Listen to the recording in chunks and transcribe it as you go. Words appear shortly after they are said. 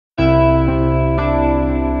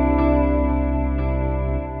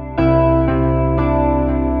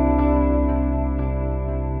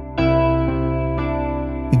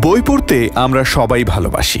বই পড়তে আমরা সবাই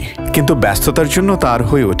ভালোবাসি, কিন্তু ব্যস্ততার জন্য তার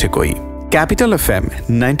হয়ে ওঠে কই। ক্যাপিটাল FM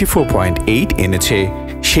 94.8 এনেছে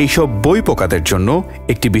সেই সব বই পোকাদের জন্য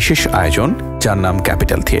একটি বিশেষ আয়োজন, যার নাম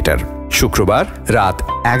ক্যাপিটাল থিয়েটার। শুক্রবার রাত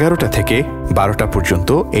 11টা থেকে 12টা পর্যন্ত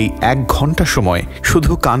এই 1 ঘন্টা সময়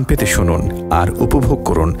শুধু কান পেতে শুনুন আর উপভোগ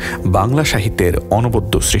করুন বাংলা সাহিত্যের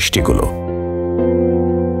অনবদ্য সৃষ্টিগুলো।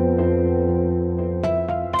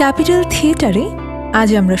 ক্যাপিটাল থিয়েটারে আজ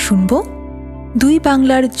আমরা শুনব দুই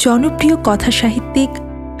বাংলার জনপ্রিয় কথা সাহিত্যিক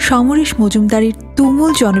সমরেশ মজুমদারের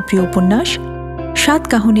তুমুল জনপ্রিয় উপন্যাস 7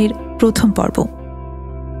 কাহনের প্রথম পর্ব।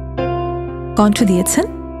 কণ্ঠ দিয়েছেন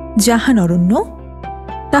জাহান অরণ্য,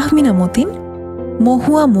 তাহমিনা মতিন,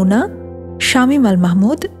 মহুয়া মোনা, শামীম আল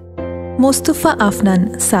মাহমুদ, মোস্তফা আফনান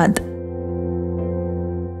সাদ।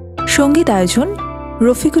 সঙ্গীত আয়োজন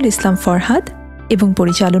রফিকুল ইসলাম ফরহাদ এবং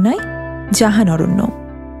পরিচালনায় জাহান অরণ্য।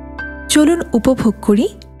 চলুন উপভোগ করি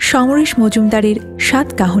সমরেশ মজুমদারের 7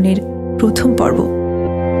 কাহনের প্রথম পর্ব।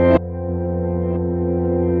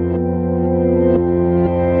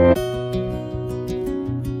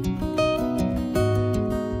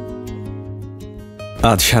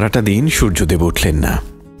 আজ সারাটা দিন সূর্যদেব উঠলেন না।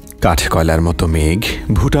 কাঠকয়লার মতো মেঘ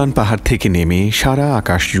ভুটান পাহাড় থেকে নেমে সারা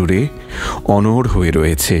আকাশ জুড়ে অনড় হয়ে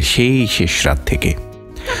রয়েছে সেই শেষ রাত থেকে।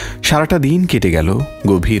 সারাটা দিন কেটে গেল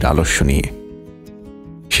গভীর আলস্য নিয়ে।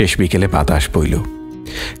 শেষ বিকেলে বাতাস বইল,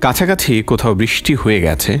 কাছাকাছি কোথাও বৃষ্টি হয়ে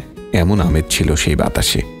গেছে এমন আমেজ ছিল সেই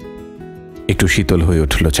বাতাসে। একটু শীতল হয়ে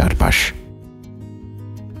উঠল চারপাশ।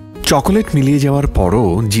 চকোলেট মিলিয়ে যাওয়ার পরও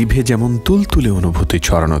জিভে যেমন তুলতুলে অনুভূতি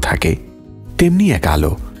ছড়ানো থাকে, তেমনি এক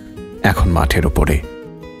আলো এখন মাঠের ওপরে,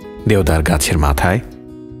 দেওদার গাছের মাথায়।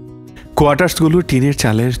 কোয়ার্টার্সগুলো টিনের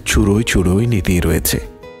চালের চুড়োয় চুড়োয় নেতিয়ে রয়েছে।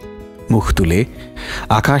 মুখ তুলে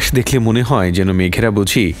আকাশ দেখলে মনে হয় যেন মেঘেরা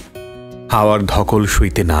বুঝি হাওয়ার ধকল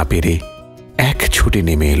সইতে না পেরে এক ছুটে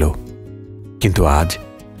নেমে এলো। কিন্তু আজ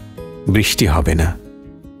বৃষ্টি হবে না।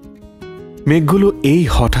 মেঘগুলো এই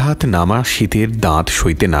হঠাৎ নামা শীতের দাঁত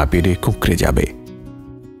সইতে না পেরে কুঁকড়ে যাবে।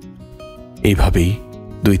 এইভাবেই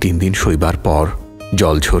 2-3 দিন সইবার পর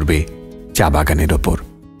জল ঝরবে চা বাগানের ওপর।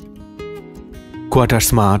 কোয়ার্টার্স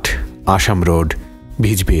মাঠ, আসাম রোড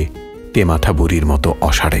ভিজবে তেমাথা বুড়ির মতো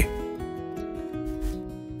অষাঢ়ে।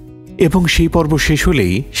 এবং সেই পর্ব শেষ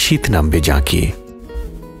হলেই শীত নামবে জাঁকিয়ে।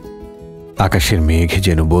 আকাশের মেঘ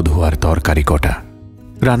যেন বধূয়ার তরকারি কটা।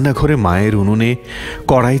 রান্নাঘরে মায়ের উনুনে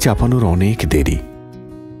কড়াই চাপানোর অনেক দেরি।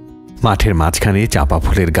 মাঠের মাঝখানে চাপা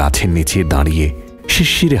ফুলের গাছের নিচে দাঁড়িয়ে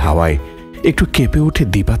শিরশিরে হাওয়ায় একটু কেঁপে উঠে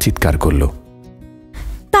দীপা চিৎকার করল,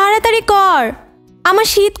 তাড়াতাড়ি কর, আমার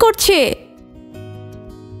শীত করছে।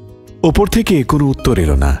 ওপর থেকে কোনো উত্তর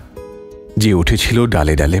এলো না। যে উঠেছিল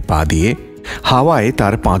ডালে ডালে পা দিয়ে হাওয়ায়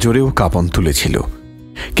তার পাঁজরেও কাঁপন তুলেছিল,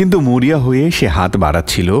 কিন্তু মরিয়া হয়ে সে হাত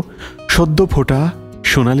বাড়াচ্ছিল সদ্য ফোটা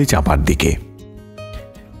সোনালি চাপার দিকে।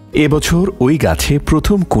 এবছর ওই গাছে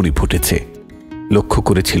প্রথম কুঁড়ি ফুটেছে, লক্ষ্য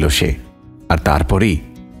করেছিল সে। আর তারপরেই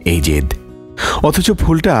এই জেদ, অথচ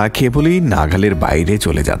ফুলটা কেবলই নাগালের বাইরে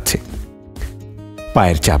চলে যাচ্ছে।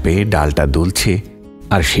 পায়ের চাপে ডালটা দুলছে,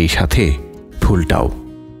 আর সেই সাথে ফুলটাও।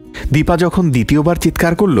 দীপা যখন দ্বিতীয়বার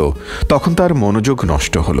চিৎকার করল, তখন তার মনোযোগ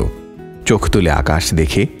নষ্ট হলো। চোখ তুলে আকাশ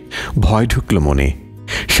দেখে ভয় ঢুকল মনে।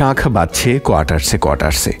 শাঁখ বাজছে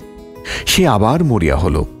কোয়ার্টার্সে। সে আবার মরিয়া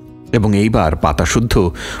হলো, এবং এইবার পাতাশুদ্ধ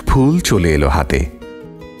ফুল চলে এলো হাতে।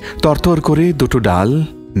 তরতর করে 2টো ডাল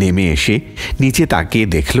নেমে এসে নিচে তাকিয়ে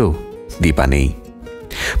দেখল দীপা নেই।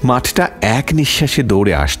 মাঠটা এক নিঃশ্বাসে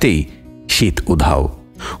দৌড়ে আসতেই শীত উধাও।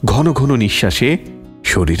 ঘন ঘন নিঃশ্বাসে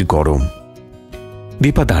শরীর গরম।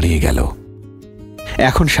 দীপা দাঁড়িয়ে গেল।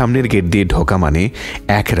 এখন সামনের গেট দিয়ে ঢোকা মানে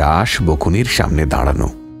এক রাশ বকুনির সামনে দাঁড়ানো।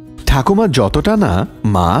 ঠাকুমা যতটা না,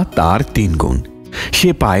 মা তার 3 গুণ। সে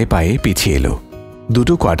পায়ে পায়ে পিছিয়ে এলো।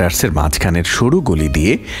 2টো কোয়ার্টার্সের মাঝখানের সরু গলি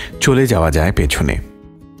দিয়ে চলে যাওয়া যায় পেছনে।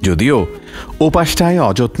 যদিও ওপাশটায়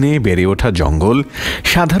অযত্নে বেড়ে ওঠা জঙ্গল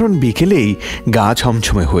সাধারণ বিকেলেই গা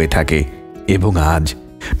ছমছমে হয়ে থাকে, এবং আজ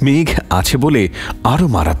মেঘ আছে বলে আরো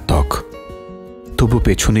মারাত্মক। তবু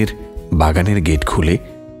পেছনের বাগানের গেট খুলে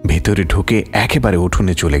ভেতরে ঢুকে একেবারে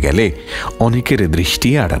উঠোনে চলে গেলে অনেকের দৃষ্টি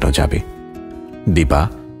এড়ানো যাবে। দীপা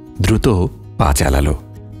দ্রুত পা চালালো।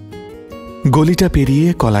 গলিটা পেরিয়ে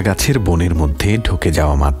কলাগাছের বনের মধ্যে ঢুকে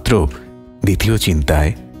যাওয়া মাত্র দ্বিতীয়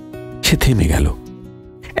চিন্তায় সে থেমে গেল।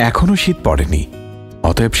 এখনো শীত পড়েনি,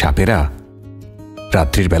 অতএব সাপেরা।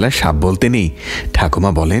 রাত্রির বেলা সাপ বলতে নেই।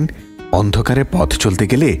 ঠাকুমা বলেন, অন্ধকারে পথ চলতে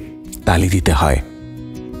গেলে তালি দিতে হয়।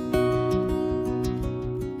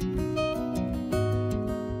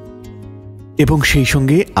 এবং সেই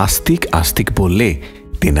সঙ্গে আস্তিক আস্তিক বললে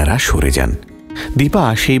তেনারা সরে যান। দীপা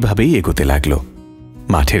সেইভাবেই এগোতে লাগল।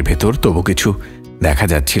 মাঠের ভেতর তবু কিছু দেখা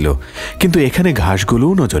যাচ্ছিল, কিন্তু এখানে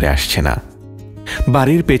ঘাসগুলোও নজরে আসছে না।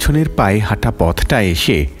 বাড়ির পেছনের পায়ে হাঁটা পথটা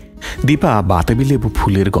এসে দীপা বাতাবি লেবু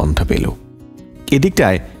ফুলের গন্ধ পেল।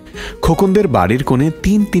 এদিকটায় খোকনদের বাড়ির কোণে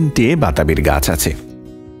 3-3টে বাতাবির গাছ আছে।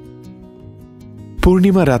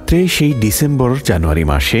 পূর্ণিমা রাত্রে সেই ডিসেম্বর জানুয়ারি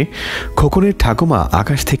মাসে খোকনের ঠাকুমা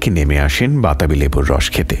আকাশ থেকে নেমে আসেন বাতাবি লেবুর রস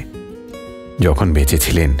খেতে। যখন বেঁচে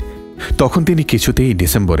ছিলেন তখন তিনি কিছুতেই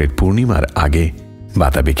ডিসেম্বরের পূর্ণিমার আগে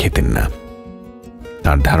বাতাবি খেতেন না।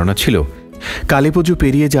 তার ধারণা ছিল কালীপুজো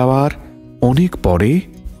পেরিয়ে যাওয়ার অনেক পরে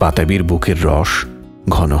বাতাবির বুকের রস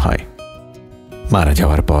ঘন হয়। মারা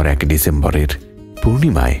যাওয়ার পর 1 ডিসেম্বরের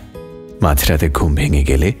পূর্ণিমায় মাঝরাতে ঘুম ভেঙে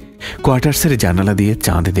গেলে কোয়ার্টার্সের জানালা দিয়ে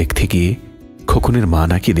চাঁদ দেখতে গিয়ে খোকনের মা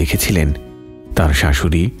নাকি দেখেছিলেন তার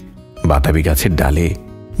শাশুড়ি বাতাবি গাছের ডালে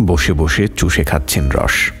বসে বসে চুষে খাচ্ছেন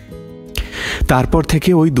রস। তারপর থেকে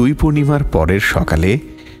ওই 2 পূর্ণিমার পরের সকালে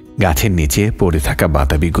গাছের নিচে পড়ে থাকা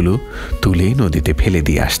বাতাবিগুলো তুলে নদীতে ফেলে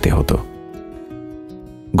দিয়ে আসতে হতো।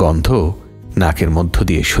 গন্ধ নাকের মধ্য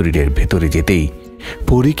দিয়ে শরীরের ভেতরে যেতেই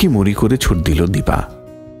পরিকি মরি করে ছুট দিল দীপা।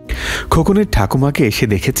 খোকনের ঠাকুমাকে এসে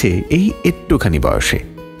দেখেছে এই একটুখানি বয়সে।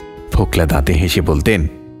 ফোকলা দাঁতে হেসে বলতেন,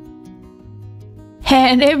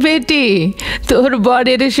 হ্যাঁ রে বেটি, তোর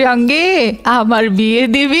বরের সঙ্গে আমার বিয়ে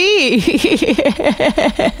দিবি?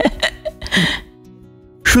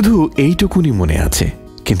 শুধু এইটুকুনি মনে আছে,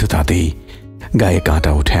 কিন্তু তাতেই গায়ে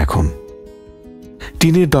কাঁটা ওঠে এখন।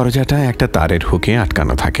 টিনের দরজাটা একটা তারের হুকে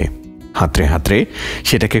আটকানো থাকে। হাতড়ে হাতড়ে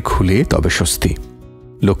সেটাকে খুলে তবে স্বস্তি।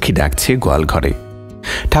 লক্ষ্মী ডাকছে গোয়াল ঘরে।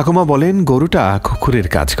 ঠাকুমা বলেন গরুটা কুকুরের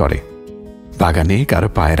কাজ করে। বাগানে কারো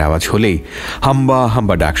পায়ের আওয়াজ হলেই হাম্বা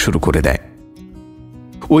হাম্বা ডাক শুরু করে দেয়।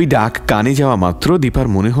 ওই ডাক কানে যাওয়া মাত্র দীপার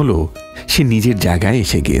মনে হলো সে নিজের জায়গায়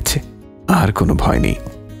এসে গিয়েছে, আর কোনো ভয় নেই।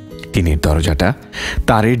 টিনের দরজাটা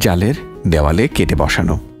তারের জালের দেওয়ালে কেটে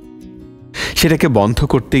বসানো। সেটাকে বন্ধ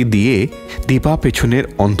করতে দিয়ে দীপা পেছনের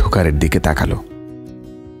অন্ধকারের দিকে তাকালো।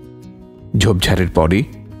 ঝোপঝাড়ের পরই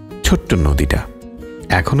ছোট্ট নদীটা,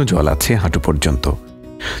 এখনো জল আছে হাঁটু পর্যন্ত।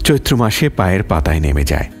 চৈত্র মাসে পায়ের পাতায় নেমে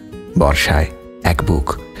যায়, বর্ষায় এক বুক।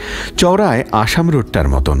 চওড়ায় আসাম রোডটার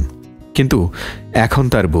মতন, কিন্তু এখন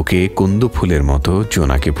তার বুকে কুন্দু ফুলের মতো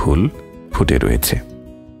জোনাকি ফুল ফুটে রয়েছে।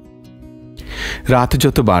 রাত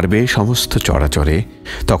যত বাড়বে সমস্ত চরাচরে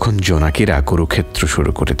তখন জোনাকিরা কুরুক্ষেত্র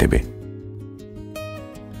শুরু করে দেবে।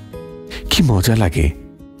 কি মজা লাগে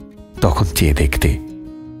তখন চেয়ে দেখতে।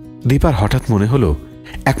 দীপার হঠাৎ মনে হলো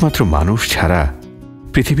একমাত্র মানুষ ছাড়া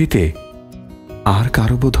পৃথিবীতে আর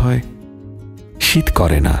কারো বোধ হয় শীত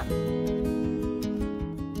করে না।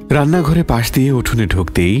 রান্নাঘরে পাশ দিয়ে উঠোনে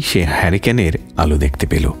ঢুকতেই সে হ্যারিকেনের আলো দেখতে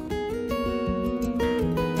পেল।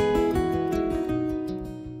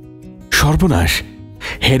 সর্বনাশ!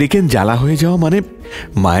 হ্যারিকেন জ্বালা হয়ে যাওয়া মানে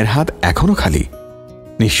মায়ের হাত এখনো খালি।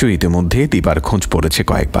 নিশ্চয়ই ইতিমধ্যে দীপার খোঁজ পড়েছে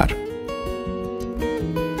কয়েকবার।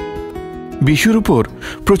 বিশুর উপর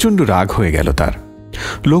প্রচণ্ড রাগ হয়ে গেল তার।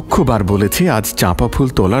 লক্ষবার বলেছে আজ চাঁপা ফুল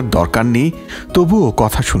তোলার দরকার নেই, তবুও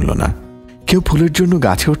কথা শুনল না। কেউ ফুলের জন্য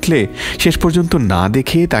গাছে উঠলে শেষ পর্যন্ত না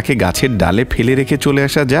দেখে তাকে গাছের ডালে ফেলে রেখে চলে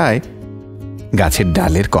আসা যায়? গাছের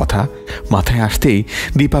ডালের কথা মাথায় আসতেই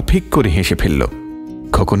দীপা ফিক করে হেসে ফেলল।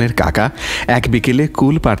 খোকনের কাকা এক বিকেলে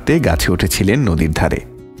কুল পাড়তে গাছে উঠেছিলেন নদীর ধারে।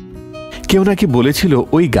 কেউ নাকি বলেছিল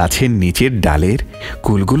ওই গাছের নিচের ডালের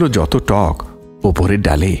কুলগুলো যত টক, ওপরের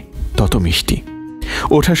ডালে তত মিষ্টি।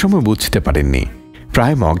 ওঠার সময় বুঝতে পারেননি,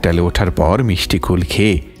 প্রায় মগ ডালে ওঠার পর মিষ্টি কুল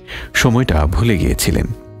খেয়ে সময়টা ভুলে গিয়েছিলেন।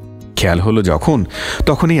 খেয়াল হলো যখন,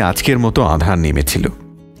 তখনই আজকের মতো আঁধার নেমেছিল।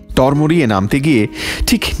 তরমরিয়ে নামতে গিয়ে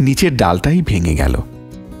ঠিক নিচের ডালটাই ভেঙে গেল।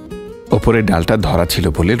 ওপরের ডালটা ধরা ছিল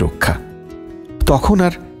বলে রক্ষা। তখন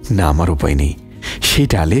আর নামার উপায় নেই। সেই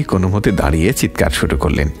ডালে কোনো মতে দাঁড়িয়ে চিৎকার শুরু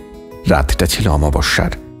করলেন। রাতটা ছিল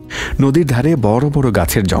অমাবস্যার। নদীর ধারে বড় বড়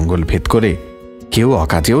গাছের জঙ্গল ভেদ করে কেউ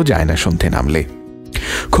অকাজেও যায় না শুনতে নামলে।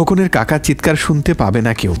 খোকনের কাকা চিৎকার শুনতে পাবে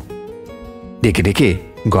না কেউ। ডেকে ডেকে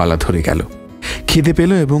গলা ধরে গেল। খিদে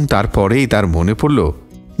পেল এবং তারপরেই তার মনে পড়ল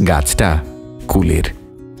গাছটা কুলের।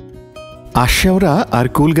 আশ্যাওরা আর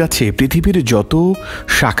কুল গাছে পৃথিবীর যত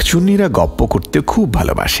শাকচুন্নিরা গপ্প করতে খুব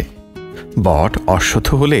ভালোবাসে। বট অশ্বত্থ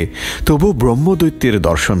হলে তবু ব্রহ্মদৈত্যের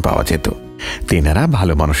দর্শন পাওয়া যেত। তেনারা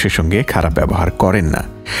ভালো মানুষের সঙ্গে খারাপ ব্যবহার করেন না,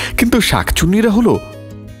 কিন্তু শাকচুন্নিরা হলো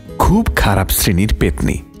খুব খারাপ শ্রেণীর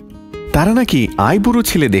পেতনি। তারা নাকি আইবুড়ো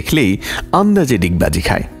ছেলে দেখলেই আন্দাজে ডিগবাজি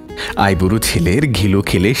খায়। আইবুড়ো ছেলের ঘিলো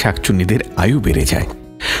খেলে শাকচুন্নিদের আয়ু বেড়ে যায়।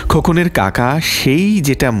 খোকনের কাকা সেই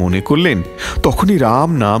যেটা মনে করলেন, তখনই রাম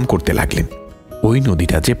নাম করতে লাগলেন। ওই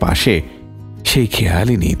নদীটা যে পাশে সেই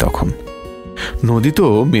খেয়ালই নেই তখন। নদী তো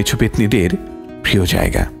মেছো পেতনিদের প্রিয়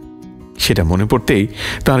জায়গা। সেটা মনে পড়তেই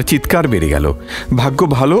তার চিৎকার বেড়ে গেল। ভাগ্য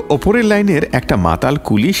ভালো ওপরের লাইনের একটা মাতাল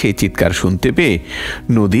কুলি সেই চিৎকার শুনতে পেয়ে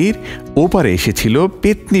নদীর ওপারে এসেছিল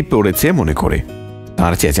পেতনি পড়েছে মনে করে।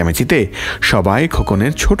 আর চেঁচামেচিতে সবাই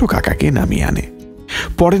খোকনের ছোট কাকাকে নামিয়ে আনে।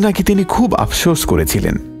 পরে নাকি তিনি খুব আফসোস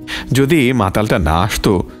করেছিলেন, যদি মাতালটা না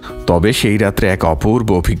আসতো তবে সেই রাত্রে এক অপূর্ব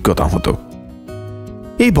অভিজ্ঞতা হতো।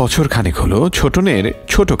 এই বছর খানেক হলো ছোটনের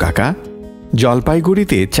ছোট কাকা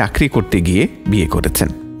জলপাইগুড়িতে চাকরি করতে গিয়ে বিয়ে করেছেন।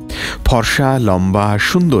 ফর্সা, লম্বা,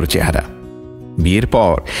 সুন্দর চেহারা। বিয়ের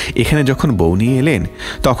পর এখানে যখন বউ নিয়ে এলেন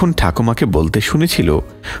তখন ঠাকুমাকে বলতে শুনেছিল,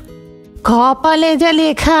 কপালে যা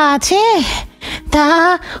লেখা আছে তা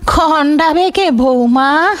খণ্ডাবে কে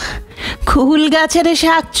বৌমা? কুল গাছের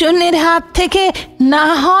শাকচুন্নির হাত থেকে না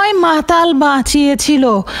হয় মাতাল বাঁচিয়েছিল,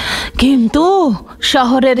 কিন্তু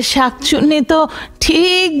শহরের শাকচুন্নি তো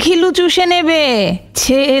ঠিক ঘিলু চুষে নেবে।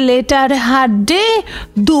 ছেলেটার হাড্ডে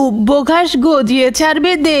দুব্ব ঘাস গজিয়ে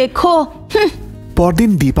ছাড়বে দেখো।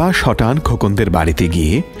 পরদিন দীপা শটান খোকনদের বাড়িতে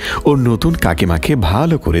গিয়ে ওর নতুন কাকিমাকে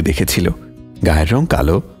ভালো করে দেখেছিল। গায়ের রং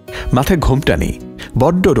কালো, মাথায় ঘোমটা নেই,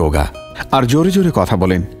 বড্ড রোগা, আর জোরে জোরে কথা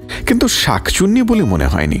বলেন, কিন্তু শাকচুন্নি বলে মনে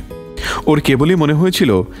হয়নি। ওর কেবলই মনে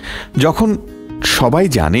হয়েছিল যখন সবাই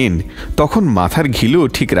জানেন তখন মাথার ঘিলু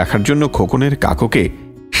ঠিক রাখার জন্য খোকনের কাকুকে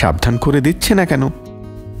সাবধান করে দিচ্ছে না কেন।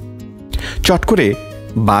 চট করে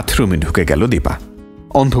বাথরুমে ঢুকে গেল দীপা,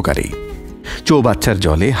 অন্ধকারেই। চৌবাচ্চার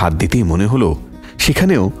জলে হাত দিতেই মনে হলো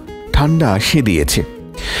সেখানেও ঠান্ডা সে দিয়েছে।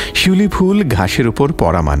 শিউলি ফুল ঘাসের উপর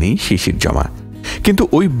পড়া মানেই শিশির জমা, কিন্তু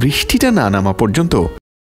ওই বৃষ্টিটা না নামা পর্যন্ত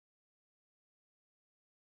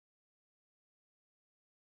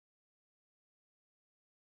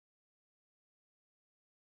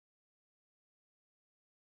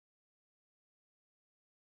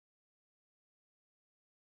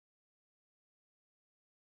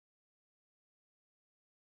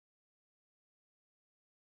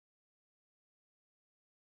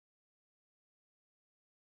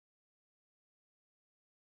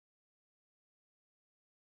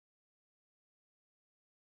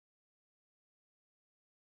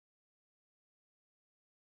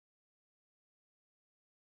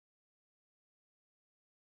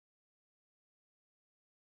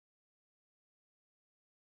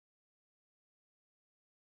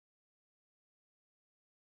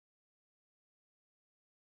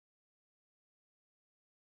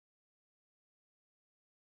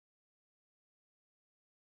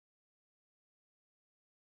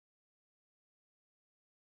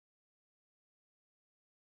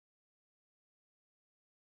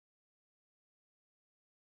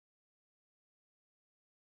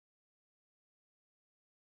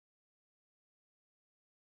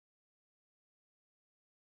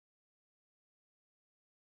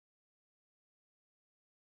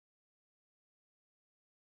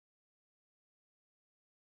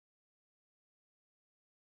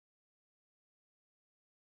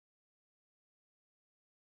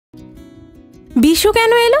বিশু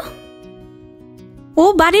কেন এলো? ও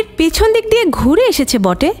বাড়ির পেছন দিক দিয়ে ঘুরে এসেছে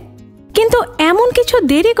বটে, কিন্তু এমন কিছু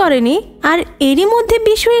দেরি করেনি, আর এরই মধ্যে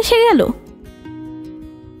বিশু এসে গেল।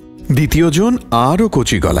 দ্বিতীয় জন আরো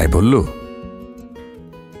কচি গলায় বলল,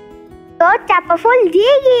 তোর চাপা ফুল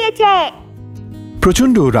দিয়ে গিয়েছে।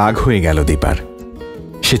 প্রচন্ড রাগ হয়ে গেল দীপার।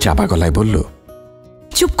 সে চাপা গলায় বলল,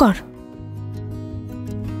 চুপ কর।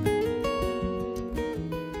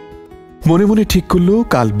 মনে মনে ঠিক করলো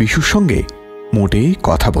কাল বিশুর সঙ্গে মোটেই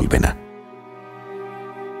কথা বলবে না।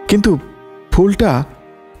 কিন্তু ফুলটা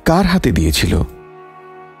কার হাতে দিয়েছিল?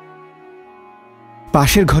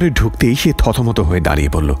 পাশের ঘরে ঢুকতেই সে থতমত হয়ে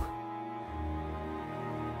দাঁড়িয়ে পড়ল।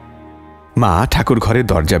 মা ঠাকুর ঘরের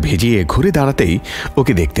দরজা ভেজিয়ে ঘুরে দাঁড়াতেই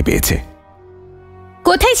ওকে দেখতে পেয়েছে।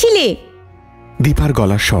 কোথায় ছিলে? দীপার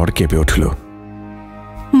গলার স্বর কেঁপে উঠল।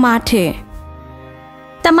 মাঠে।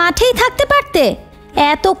 তা মাঠেই থাকতে পারতে।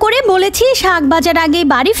 এত করে বলেছি শাক বাজার আগেই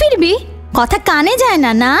বাড়ি ফিরবি, কথা কানে যায়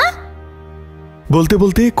না না? বলতে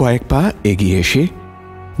বলতে কয়েক পা এগিয়ে এসে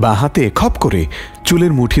বা হাতে খপ করে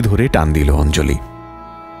চুলের মুঠি ধরে টান দিল অঞ্জলি।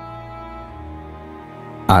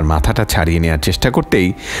 আর মাথাটা ছাড়িয়ে নেওয়ার চেষ্টা করতেই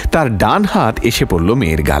তার ডান হাত এসে পড়ল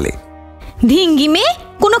মেয়ের গালে। ধিঙ্গি মেয়ে,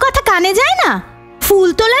 কোনো কথা কানে যায় না? ফুল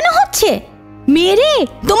তোলানো হচ্ছে। মেরে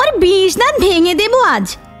তোমার 20 দাঁত ভেঙে দেব আজ।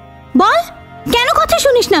 বল, কেন কথা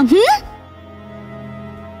শুনিস না?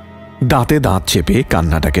 দাঁতে দাঁত চেপে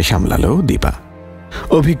কান্নাটাকে সামলালো দীপা।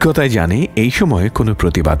 অভিজ্ঞতায় জানে এই সময় কোনো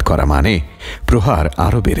প্রতিবাদ করা মানে প্রহার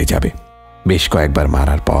আরো বেড়ে যাবে। বেশ কয়েকবার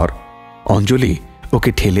মারার পর অঞ্জলি ওকে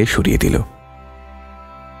ঠেলে সরিয়ে দিল।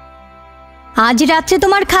 আজ রাত্রে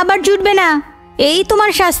তোমার খাবার জুটবে না, এই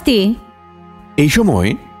তোমার শাস্তি। এই সময়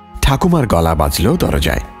ঠাকুমার গলা বাজল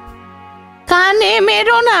দরজায়। কানে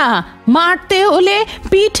মেরো না, মারতে হলে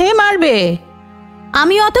পিঠে মারবে।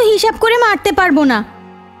 আমি অত হিসাব করে মারতে পারবো না।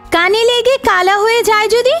 কানে লেগে কালা হয়ে যায়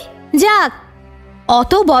যদি যাক।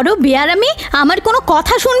 অত বড় বেয়ারামি আমার কোনো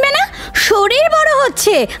কথা শুনবে না, শরীর বড়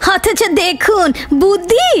হচ্ছে, অথচ দেখুন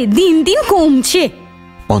বুদ্ধি দিন দিন কমছে।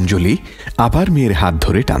 অঞ্জলি আবার মেয়ের হাত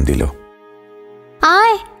ধরে টান দিল।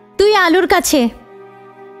 আয় তুই আলুর কাছে।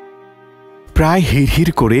 প্রায়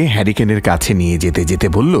হিড়হিড় করে হ্যারিকেনের কাছে নিয়ে যেতে যেতে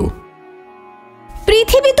বলল,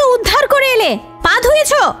 পৃথিবী তো উদ্ধার করে এলে, পা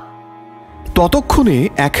ধুয়েছ? ততক্ষণে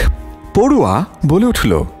এক পড়ুয়া বলে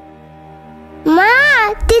উঠল, মা,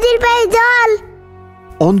 দিদির পায়ে জল।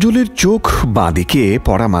 অঞ্জলির চোখ বাঁদিকে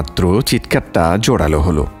পড়া মাত্র চিৎকারটা জোরালো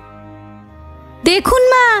হলো। দেখুন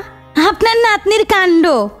মা, আপনার নাতনির কাণ্ড।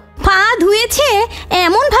 পা ধুয়েছে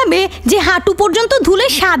এমন ভাবে যে হাঁটু পর্যন্ত ধুলে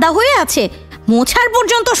সাদা হয়ে আছে, মোছার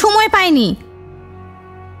পর্যন্ত সময় পায়নি।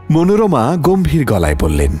 মনোরমা গম্ভীর গলায়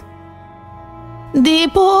বললেন,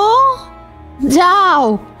 দীপু, যাও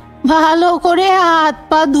ভালো করে হাত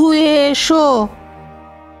পা ধুয়ে এসো।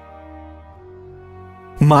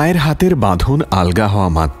 মায়ের হাতের বাঁধন আলগা হওয়া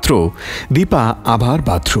মাত্র দীপা আবার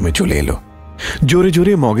বাথরুমে চলে এলো। জোরে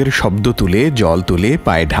জোরে মগের শব্দ তুলে জল তুলে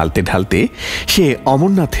পায়ে ঢালতে ঢালতে সে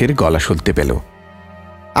অমরনাথের গলা শুনতে পেল।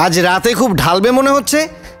 আজ রাতে খুব ঢালবে মনে হচ্ছে।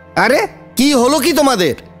 আরে কি হলো কি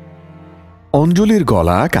তোমাদের? অঞ্জলির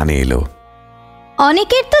গলা কানে এলো।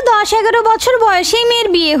 অনেকের তো 10-11 বছর বয়সেই মেয়ের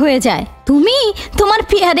বিয়ে হয়ে যায়, তুমি তোমার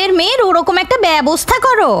পিয়ারের মেয়ের ওরকম একটা ব্যবস্থা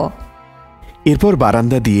করো। এরপর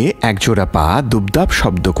বারান্দা দিয়ে একজোড়া পা দুবদাব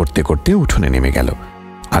শব্দ করতে করতে উঠোনে নেমে গেল।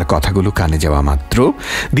 আর কথাগুলো কানে যাওয়া মাত্র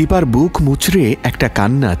দীপার বুক মুচড়ে একটা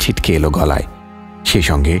কান্না ছিটকে এলো গলায়, সেই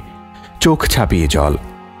সঙ্গে চোখ ছাপিয়ে জল।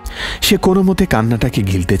 সে কোনো মতে কান্নাটাকে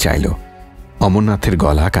গিলতে চাইল। অমরনাথের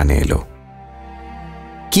গলা কানে এলো।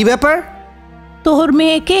 কি ব্যাপার? তোর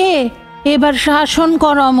মেয়েকে এবার শাসন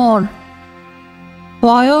কর অমর।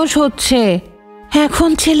 বয়স হচ্ছে, এখন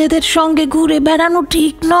ছেলেদের সঙ্গে ঘুরে বেড়ানো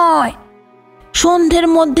ঠিক নয়। সন্ধ্যের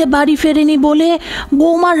মধ্যে বাড়ি ফেরেনি বলে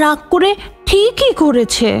বৌমা রাগ করে ঠিকই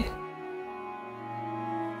করেছে।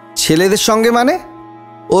 ছেলেদের সঙ্গে মানে?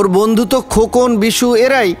 ওর বন্ধু তো খোকন, বিশু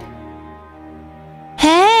এরাই।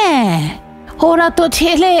 হ্যাঁ, ওরা তো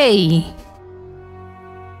ছেলেই।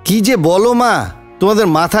 কি যে বলো মা, তোমাদের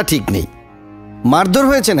মাথা ঠিক নেই। মারধর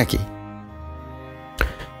হয়েছে নাকি?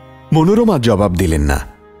 মনোরমা জবাব দিলেন না।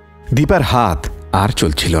 দীপার হাত আর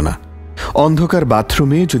চলছিল না। অন্ধকার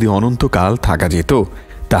বাথরুমে যদি অনন্তকাল থাকা যেত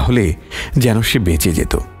তাহলে যেন সে বেঁচে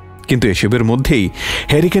যেত, কিন্তু এসবের মধ্যেই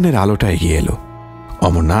হ্যারিকেনের আলোটা এগিয়ে এলো।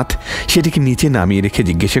 অমরনাথ সেটিকে নিচে নামিয়ে রেখে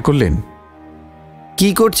জিজ্ঞাসা করলেন, কি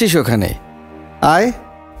করছিস ওখানে? আয়,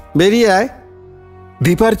 বেরিয়ে আয়।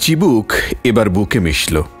 দীপার চিবুক এবার বুকে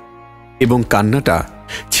মিশল এবং কান্নাটা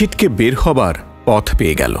ছিটকে বের হবার পথ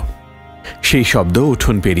পেয়ে গেল। সেই শব্দ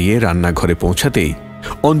উঠোন পেরিয়ে রান্নাঘরে পৌঁছাতেই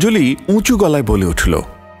অঞ্জলি উঁচু গলায় বলে উঠল,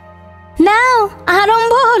 নাও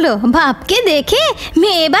আরম্ভ হলো। বাপকে দেখে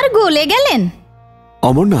মেয়ে এবার গলে গেলেন।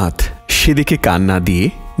 অমরনাথ সেদিকে কান্না দিয়ে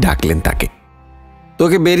ডাকলেন তাকে।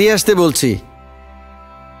 তোকে বেরিয়ে আসতে বলছি।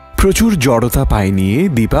 প্রচুর জড়তা পায়ে নিয়ে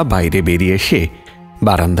দীপা বাইরে বেরিয়ে এসে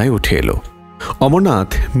বারান্দায় উঠে এলো।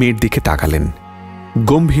 অমরনাথ মেয়ের দিকে তাকালেন,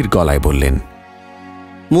 গম্ভীর গলায় বললেন,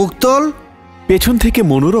 মুখ তোল। পেছন থেকে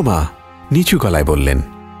মনোরমা নিচু গলায় বললেন,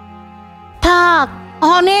 থাক,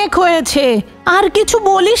 অনেক হয়েছে, আর কিছু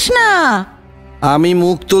বলিস না। আমি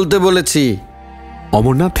মুখ তুলতে বলেছি।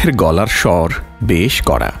 অমরনাথের গলার স্বর বেশ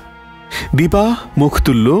কড়া। দীপা মুখ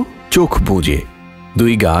তুলল চোখ বুজে।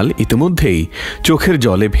 দুই গাল ইতিমধ্যেই চোখের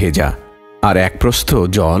জলে ভেজা, আর এক প্রস্থ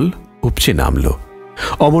জল উপচে নামল।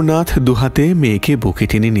 অমরনাথ দুহাতে মেয়েকে বুকে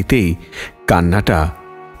টেনে নিতেই কান্নাটা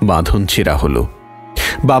বাঁধন ছেঁড়া হলো।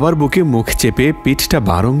 বাবার বুকে মুখ চেপে পিঠটা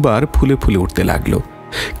বারংবার ফুলে ফুলে উঠতে লাগলো।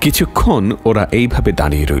 কিছুক্ষণ ওরা এইভাবে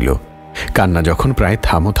দাঁড়িয়ে রইল। কান্না যখন প্রায়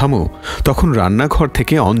থামো থামো তখন রান্নাঘর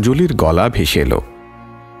থেকে অঞ্জলির গলা ভেসে এলো,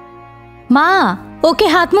 মা, ওকে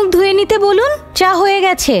হাত মুখ ধুয়ে নিতে বলুন, চা হয়ে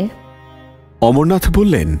গেছে। অমরনাথ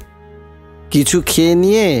বললেন, কিছু খেয়ে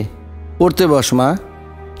নিয়ে পড়তে বস মা।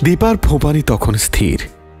 দীপার ফোঁপানি তখন স্থির।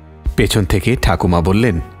 পেছন থেকে ঠাকুমা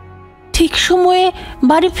বললেন, ঠিক সময়ে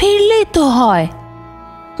বাড়ি ফিরলেই তো হয়।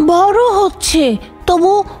 বড় হচ্ছে,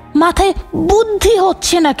 তবু মাথায় বুদ্ধি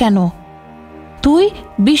হচ্ছে না কেন? তুই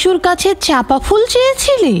বিশুর কাছে চাপা ফুল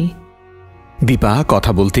চেয়েছিলি? দীপা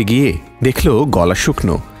কথা বলতে গিয়ে দেখল গলা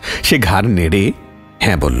শুকনো। সে ঘাড় নেড়ে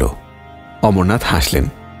হ্যাঁ বলল। অমরনাথ হাসলেন।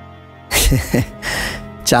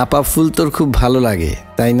 চাপা ফুল তোর খুব ভালো লাগে,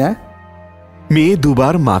 তাই না? মেয়ে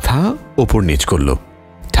দুবার মাথা ওপর নিচ করল।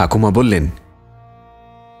 ঠাকুমা বললেন,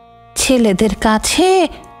 ছেলেদের কাছে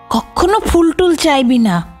কখনো ফুলটুল চাইবি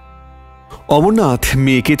না। অমরনাথ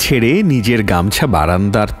মেয়েকে ছেড়ে নিজের গামছা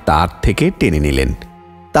বারান্দার তার থেকে টেনে নিলেন।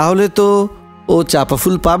 তাহলে তো ও চাপা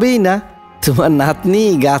ফুল পাবেই না। তোমার নাতনি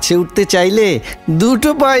গাছে উঠতে চাইলে দুটো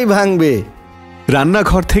পাই ভাঙবে।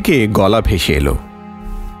 রান্নাঘর থেকে গলা ভেসে এলো,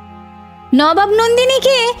 নবাব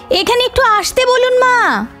নন্দিনীকে এখানে একটু আসতে বলুন মা।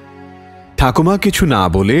 ঠাকুমা কিছু না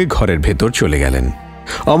বলে ঘরের ভেতর চলে গেলেন।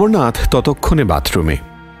 অমরনাথ ততক্ষণে বাথরুমে।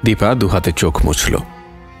 দীপা দুহাতে চোখ মুছল।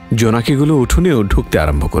 জোনাকিগুলো উঠোনেও ঢুকতে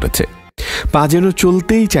আরম্ভ করেছে। পা যেন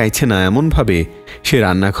চলতেই চাইছে না, এমনভাবে সে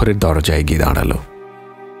রান্নাঘরের দরজায় গিয়ে দাঁড়ালো।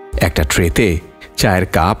 একটা ট্রেতে চায়ের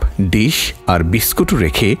কাপ, ডিশ আর বিস্কুটও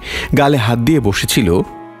রেখে গালে হাত দিয়ে বসেছিল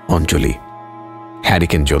অঞ্জলি।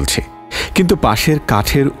 হ্যারিকেন জ্বলছে, কিন্তু পাশের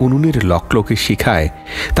কাঠের উনুনের লকলকে শিখায়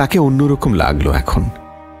তাকে অন্যরকম লাগলো এখন।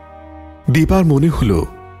 দীপার মনে হলো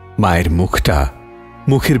মায়ের মুখটা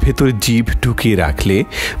মুখের ভেতর জিভ ঢুকিয়ে রাখলে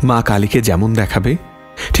মা কালীকে যেমন দেখাবে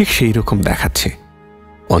ঠিক সেই রকম দেখাচ্ছে।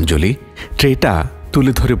 অঞ্জলি ট্রেটা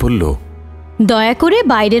তুলে ধরে বলল, দয়া করে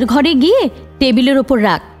বাইরের ঘরে গিয়ে টেবিলের ওপর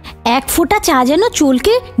রাখ। এক ফোঁটা চা যেন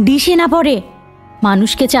চুলকে ডিশে না পড়ে।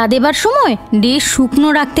 মানুষকে চা দেবার সময় ডিশ শুকনো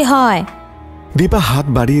রাখতে হয়। দীপা হাত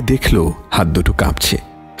বাড়িয়ে দেখল হাত দুটো কাঁপছে।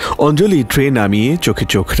 অঞ্জলি ট্রে নামিয়ে চোখে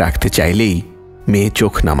চোখ রাখতে চাইলেই মেয়ে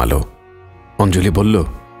চোখ নামালো। অঞ্জলি বলল,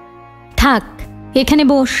 থাক, এখানে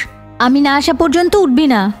বস, আমি না আসা পর্যন্ত উঠবি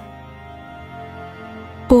না।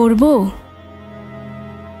 পড়ব?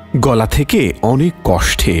 গলা থেকে অনেক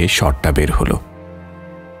কষ্টে শটটা বের হলো।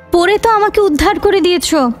 পরে তো আমাকে উদ্ধার করে দিয়েছ,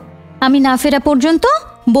 আমি না ফেরা পর্যন্ত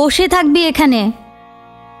বসে থাকবি এখানে।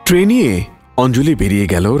 ট্রে নিয়ে অঞ্জলি বেরিয়ে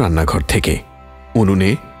গেল রান্নাঘর থেকে।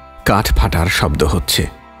 উনুনে কাঠ ফাটার শব্দ হচ্ছে।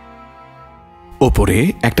 ওপরে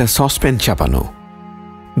একটা সসপ্যান চাপানো।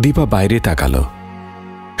 দীপা বাইরে তাকালো।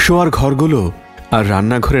 শোয়ার ঘরগুলো আর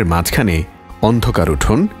রান্নাঘরের মাঝখানে অন্ধকার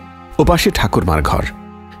উঠোন, ওপাশে ঠাকুরমার ঘর।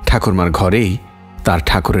 ঠাকুরমার ঘরেই তার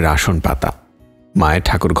ঠাকুরের আসন পাতা। মায়ের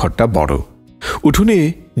ঠাকুর ঘরটা বড়। উঠোনে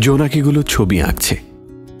জোনাকিগুলো ছবি আঁকছে।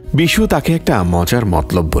 বিশু তাকে একটা মজার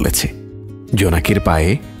মতলব বলেছে। জোনাকির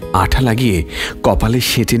পায়ে আঠা লাগিয়ে কপালে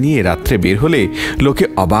সেঁটে নিয়ে রাত্রে বের হলে লোকে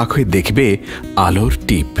অবাক হয়ে দেখবে আলোর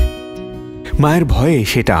টিপ। মায়ের ভয়ে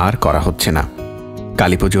সেটা আর করা হচ্ছে না।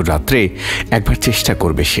 কালীপুজোর রাত্রে একবার চেষ্টা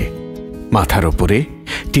করবে সে। মাথার ওপরে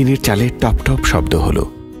টিনের চালে টপ টপ শব্দ হলো।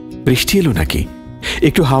 বৃষ্টি এলো নাকি?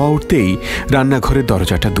 একটু হাওয়া উঠতেই রান্নাঘরের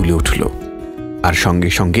দরজাটা দুলে উঠল। আর সঙ্গে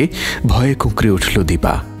সঙ্গে ভয়ে কুঁকড়ে উঠল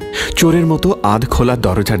দীপা। চোরের মতো আধ খোলা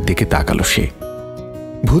দরজার দিকে তাকালো সে।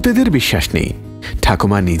 ভূতেদের বিশ্বাস নেই।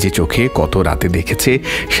 ঠাকুমা নিজে চোখে কত রাতে দেখেছে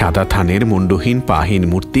সাদা থানের মুন্ডহীন পাহীন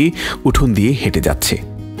মূর্তি উঠোন দিয়ে হেঁটে যাচ্ছে।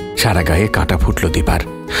 সারা গায়ে কাঁটা ফুটল দীপার।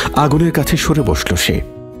 আগুনের কাছে সরে বসল সে।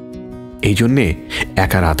 এই জন্যে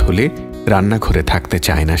একা রাত হলে রান্নাঘরে থাকতে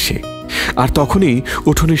চায় না সে। আর তখনই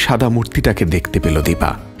উঠোনে সাদা মূর্তিটাকে দেখতে পেল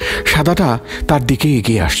দীপা। সাদাটা তার দিকে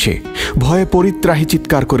এগিয়ে আসছে। ভয়ে পরিত্রাহী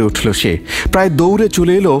চিৎকার করে উঠল সে। প্রায় দৌড়ে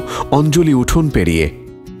চলে এলো অঞ্জলি উঠোন পেরিয়ে।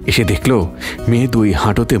 এসে দেখল মেয়ে দুই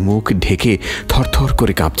হাঁটুতে মুখ ঢেকে থরথর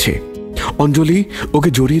করে কাঁপছে। অঞ্জলি ওকে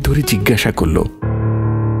জড়িয়ে ধরে জিজ্ঞাসা করল,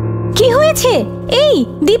 কি হয়েছে? এই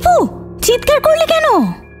দীপু, চিৎকার করলে কেন?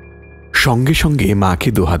 সঙ্গে সঙ্গে মাকে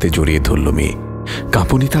দুহাতে জড়িয়ে ধরল মেয়ে।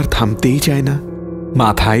 কাঁপুনি তার থামতেই চায় না।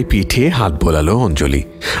 মাথায় পিঠে হাত বোলালো অঞ্জলি,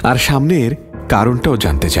 আর সামনের কারণটাও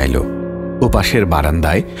জানতে চাইল। ওপাশের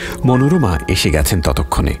বারান্দায় মনোরমা এসে গেছেন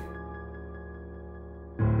ততক্ষণে।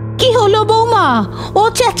 কি হলো বৌমা? ও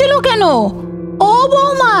চেঁচালো কেন? ও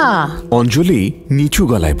বৌমা! অঞ্জলি নিচু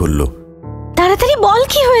গলায় বলল, তাড়াতাড়ি বল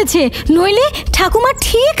কি হয়েছে, নইলে ঠাকুমা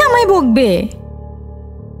ঠিক আমায় বকবে।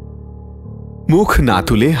 মুখ না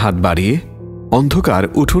তুলে হাত বাড়িয়ে অন্ধকার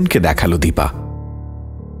উঠোনকে দেখালো দীপা।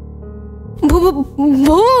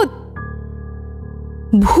 ভূত!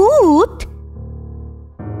 ভূত!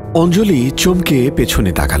 অঞ্জলি চমকে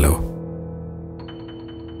পেছনে তাকালো।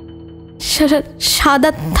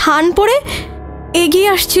 সাদা থান পরে এগিয়ে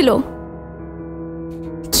আসছিল।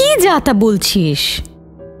 কি যা তা বলছিস?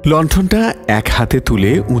 লণ্ঠনটা এক হাতে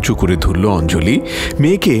তুলে উঁচু করে ধরল অঞ্জলি,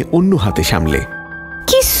 মেয়েকে অন্য হাতে সামলে।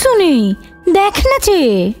 কিচ্ছু নেই, দেখ না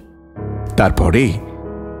চেয়ে। তারপরেই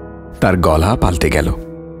তার গলা পাল্টে গেল।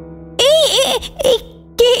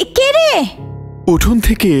 কে রে? উঠোন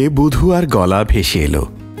থেকে বুধু আর গলা ভেসে এলো।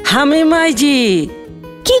 হামে মাইজি,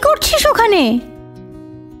 কি করছিস ওখানে?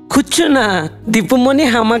 খুঁজছো না? দীপুমণি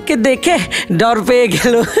আমাকে দেখে ডর পেয়ে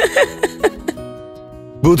গেল।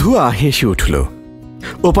 বুধুয়া হেসে উঠল।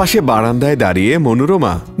 ওপাশে বারান্দায় দাঁড়িয়ে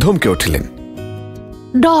মনোরমা ধমকে উঠলেন।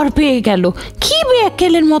 ডর পেয়ে গেল? কি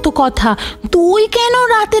বেকেলের মতো কথা! তুই কেন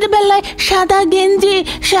রাতের বেলায় সাদা গেঞ্জি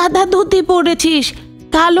সাদা ধুতি পরেছিস?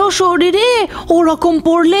 কালো শরীরে ওরকম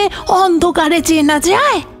পড়লে অন্ধকারে চেনা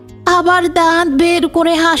যায়? আবার দাঁত বের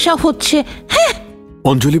করে হাসা হচ্ছে। হ্যাঁ,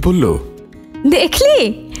 অঞ্জলি বলল, দেখলি,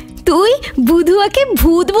 তুই বুধুয়াকে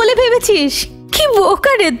ভূত বলে ভেবেছিস? কি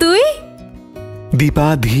বোকা রে তুই! দীপা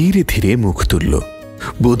ধীরে ধীরে মুখ তুলল।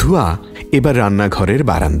 বধুয়া এবার রান্নাঘরের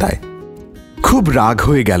বারান্দায়। খুব রাগ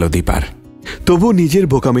হয়ে গেল দীপার। তবু নিজের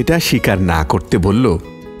বোকামিটা স্বীকার না করতে বলল,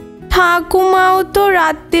 ঠাকুমাও তো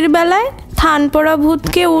রাত্রির বেলায় থানপড়া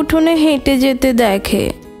ভূতকে উঠোনে হেঁটে যেতে দেখে।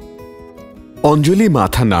 অঞ্জলি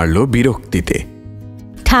মাথা নাড়ল বিরক্তিতে।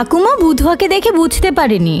 ঠাকুমা বুধুয়াকে দেখে বুঝতে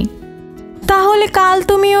পারেনি। তাহলে কাল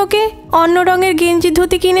তুমি ওকে অন্য রঙের গেঞ্জি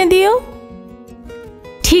ধুতি কিনে দিও।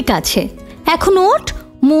 ঠিক আছে, এখন ওঠ,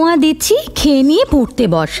 মোয়া দিচ্ছি, খেয়ে নিয়ে পড়তে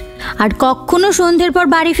বস। আর কখনো সন্ধ্যের পর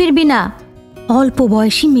বাড়ি ফিরবি না। অল্প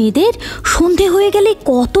বয়সী মেয়েদের সন্ধে হয়ে গেলে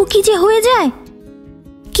কত কি যে হয়ে যায়।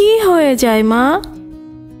 কি হয়ে যায় মা?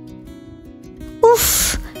 উফ,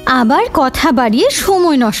 আবার কথা বাড়িয়ে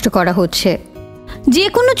সময় নষ্ট করা হচ্ছে। যে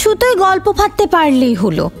কোনো ছুতোয় গল্প ফাঁদতে পারলেই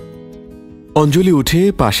হলো। অঞ্জলি উঠে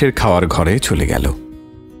পাশের খাওয়ার ঘরে চলে গেল।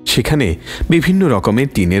 সেখানে বিভিন্ন রকমের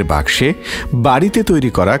টিনের বাক্সে বাড়িতে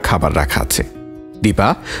তৈরি করা খাবার রাখা আছে। দীপা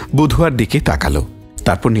বুধুয়ার দিকে তাকালো,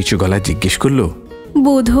 তারপর নিচু গলায় জিজ্ঞেস করল,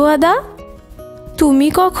 বুধুয়াদা, তুমি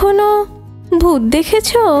কখনো ভূত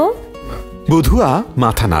দেখেছ? বুধুয়া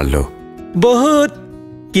মাথা নাড়ল। বহুত,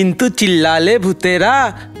 কিন্তু চিল্লালে ভূতেরা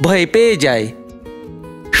ভয় পেয়ে যায়।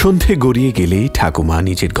 সন্ধে গড়িয়ে গেলেই ঠাকুমা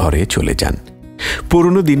নিজের ঘরে চলে যান।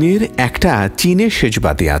 পুরনো দিনের একটা চীনের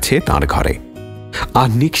সেজবাতি আছে তাঁর ঘরে।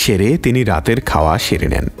 আহ্নিক সেরে তিনি রাতের খাওয়া সেরে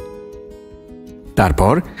নেন।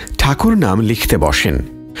 তারপর ঠাকুর নাম লিখতে বসেন।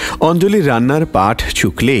 অঞ্জলির রান্নার পাঠ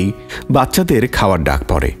চুকলেই বাচ্চাদের খাওয়ার ডাক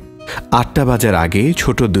পড়ে। 8টা বাজার আগে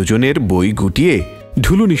ছোট দুজনের বই গুটিয়ে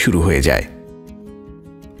ঢুলুনি শুরু হয়ে যায়।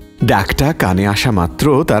 ডাকটা কানে আসা মাত্র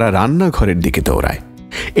তারা রান্নাঘরের দিকে দৌড়ায়।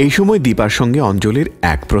 এই সময় দীপার সঙ্গে অঞ্জলির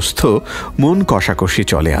এক প্রস্থ মন কষাকষি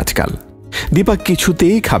চলে আজকাল। দীপা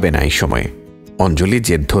কিছুতেই খাবে না এই সময়ে। অঞ্জলি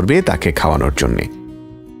জেদ ধরবে তাকে খাওয়ানোর জন্যে।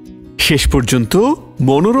 শেষ পর্যন্ত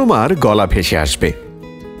মনোরমার গলা ভেসে আসবে,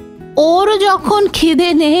 ওর যখন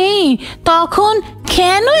খিদে নেই তখন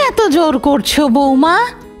কেন এত জোর করছো বৌমা?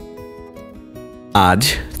 আজ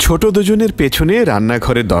ছোট দুজনের পেছনে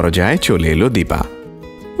রান্নাঘরের দরজায় চলে এলো দীপা।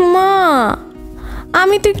 মা,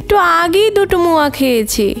 আমি তো একটু আগেই 2টো মোয়া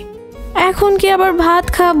খেয়েছি, এখন কি আবার ভাত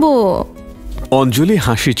খাবো? অঞ্জলি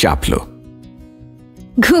হাসি চাপল।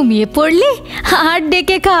 ঘুমিয়ে পড়লে আর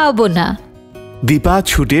ডেকে খাওয়াবো না। দীপা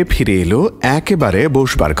ছুটে ফিরে এলো একেবারে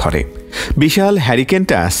বসবার ঘরে। বিশাল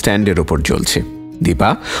হ্যারিকেনটা স্ট্যান্ডের ওপর জ্বলছে। দীপা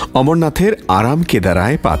অমরনাথের আরাম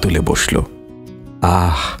কেদারায় পা তুলে বসল।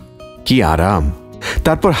 আহ, কি আরাম!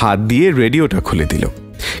 তারপর হাত দিয়ে রেডিওটা খুলে দিল।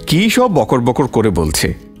 কি সব বকর বকর করে বলছে।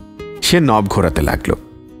 সে নব ঘোরাতে লাগলো।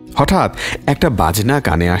 হঠাৎ একটা বাজনা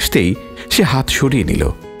কানে আসতেই সে হাত সরিয়ে নিল।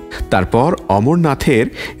 তারপর অমরনাথের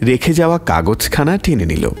রেখে যাওয়া কাগজখানা টেনে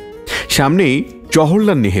নিল। সামনেই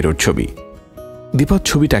জওহরলাল নেহেরুর ছবি। দীপা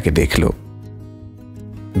ছবিটাকে দেখল।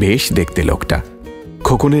 বেশ দেখতে লোকটা।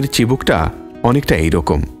 খোকনের চিবুকটা অনেকটা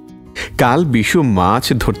এইরকম। কাল বিশু মাছ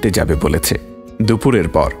ধরতে যাবে বলেছে দুপুরের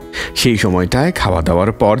পর। সেই সময়টায় খাওয়া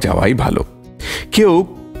দাওয়ার পর যাওয়াই ভালো। কেউ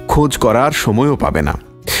খোঁজ করার সময়ও পাবে না।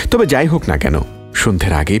 তবে যাই হোক না কেন,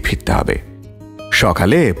 সন্ধ্যের আগেই ফিরতে হবে।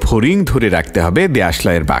 সকালে ফড়িং ধরে রাখতে হবে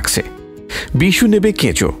দেয়াশলাইয়ের বাক্সে। বিশু নেবে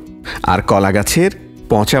কেঁচো, আর কলা গাছের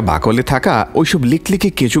পচা বাকলে থাকা ওইসব লিকলিকে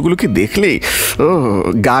কেঁচোগুলোকে দেখলেই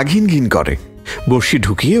গা ঘিন ঘিন করে। বড়শি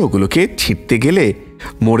ঢুকিয়ে ওগুলোকে ছিঁড়তে গেলে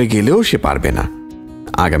মরে গেলেও সে পারবে না।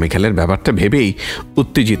 আগামীকালের ব্যাপারটা ভেবেই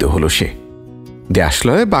উত্তেজিত হলো সে।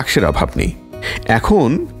 দেয়াশলয়ে বাক্সের অভাব নেই। এখন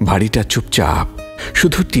বাড়িটা চুপচাপ।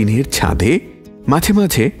 শুধু টিনের ছাদে মাঝে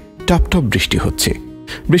মাঝে টপ টপ বৃষ্টি হচ্ছে।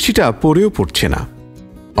 বৃষ্টিটা পড়েও পড়ছে না।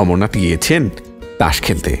 অমরনাথ গিয়েছেন তাস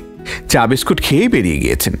খেলতে। চা বিস্কুট খেয়ে বেরিয়ে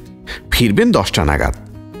গিয়েছেন। ফিরবেন 10টা নাগাদ।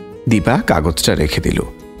 দীপা কাগজটা রেখে দিল।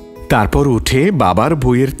 তারপর উঠে বাবার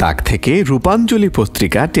বইয়ের তাক থেকে রূপাঞ্জলি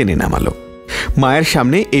পত্রিকা টেনে নামালো। মায়ের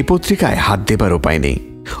সামনে এই পত্রিকায় হাত দেবার উপায় নেই।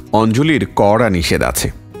 অঞ্জলির কড়া নিষেধ আছে।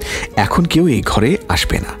 এখন কেউ এই ঘরে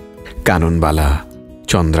আসবে না। কাননবালা,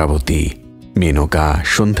 চন্দ্রাবতী, মেনকা,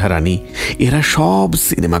 সন্ধ্যারানী এরা সব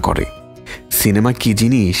সিনেমা করে। সিনেমা কি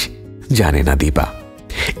জিনিস জানে না দীপা।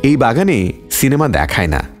 এই বাগানে সিনেমা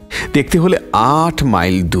দেখায় না। দেখতে হলে 8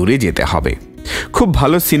 মাইল দূরে যেতে হবে। খুব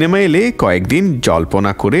ভালো সিনেমা এলে কয়েকদিন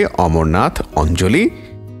জল্পনা করে অমরনাথ, অঞ্জলি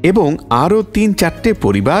এবং আরও 3-4টে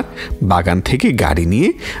পরিবার বাগান থেকে গাড়ি নিয়ে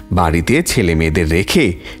বাড়িতে ছেলে মেয়েদের রেখে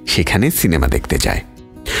সেখানে সিনেমা দেখতে যায়।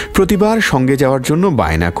 প্রতিবার সঙ্গে যাওয়ার জন্য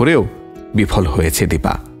বায়না করেও বিফল হয়েছে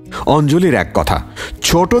দীপা। অঞ্জলির এক কথা,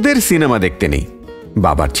 ছোটদের সিনেমা দেখতে নেই।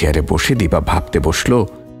 বাবার চেয়ারে বসে দীপা ভাবতে বসল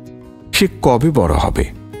সে কবে বড় হবে।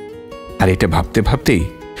 আর এটা ভাবতে ভাবতেই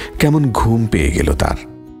কেমন ঘুম পেয়ে গেল তার।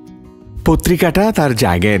 পত্রিকাটা তার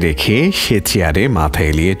জায়গায় রেখে সে চেয়ারে মাথা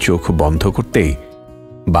এলিয়ে চোখ বন্ধ করতেই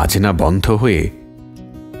বাজনা বন্ধ হয়ে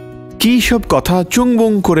কি সব কথা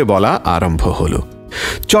চুংবুং করে বলা আরম্ভ হলো।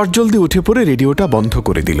 চটজলদি উঠে পড়ে রেডিওটা বন্ধ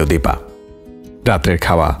করে দিল দীপা। রাত্রের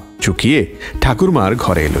খাওয়া চুকিয়ে ঠাকুরমার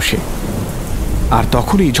ঘরে এলো সে। আর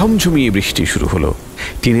তখনই ঝমঝমিয়ে বৃষ্টি শুরু হলো।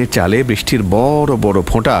 টিনের চালে বৃষ্টির বড় বড়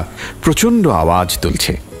ফোঁটা প্রচণ্ড আওয়াজ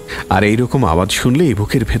তুলছে, আর এইরকম আওয়াজ শুনলেই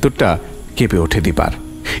বুকের ভেতরটা কেঁপে ওঠে দীপার।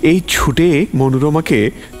 এই ছুটে মনোরমাকে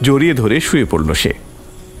জড়িয়ে ধরে শুয়ে পড়ল সে।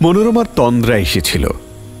 মনোরমার তন্দ্রা এসেছিল,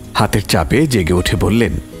 হাতের চাপে জেগে উঠে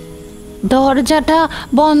বললেন, দরজাটা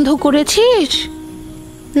বন্ধ করেছিস?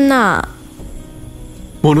 না।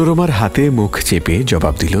 মনোরমার হাতে মুখ চেপে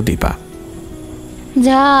জবাব দিল দীপা,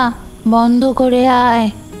 যা বন্ধ করে আয়।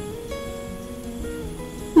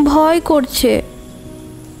 ভয় করছে।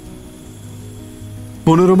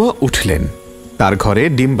 মনোরমা উঠলেন। তার ঘরে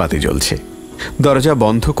ডিম বাতি জ্বলছে। দরজা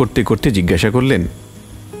বন্ধ করতে করতে জিজ্ঞাসা করলেন,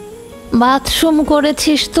 বাথরুম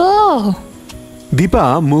করেছিস তো? দীপা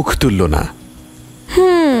মুখ তুলল না।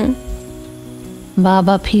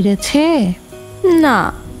 বাবা ফিরেছে? না।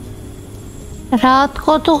 রাত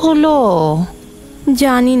কত হলো?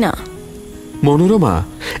 জানি না। মনোরমা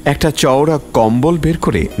একটা চওড়া কম্বল বের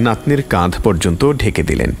করে নাতনির কাঁধ পর্যন্ত ঢেকে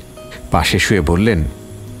দিলেন। পাশে শুয়ে বললেন,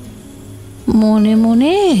 মনে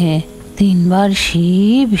মনে 3 বার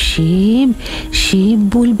শিব শিব শিব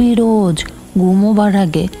বলবি রোজ ঘুমোবার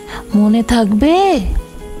আগে, মনে থাকবে?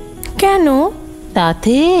 কেন?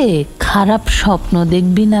 তাতে খারাপ স্বপ্ন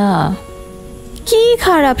দেখবি না। কি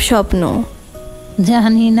খারাপ স্বপ্ন?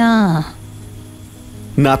 জানি না।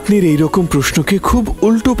 নাতনির এইরকম প্রশ্নকে খুব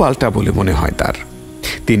উল্টো পাল্টা বলে মনে হয় তার।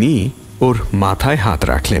 তিনি ওর মাথায় হাত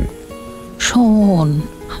রাখলেন। শোন,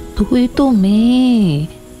 তুই তো মেয়ে,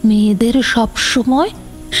 মেয়েদের সবসময়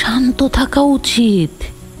শান্ত থাকা উচিত।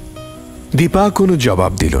 দীপা কোনো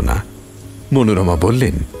জবাব দিল না। মনোরমা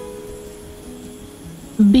বললেন,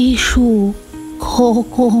 বিশু,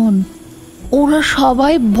 খোকন, ওরা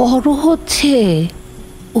সবাই বড় হচ্ছে,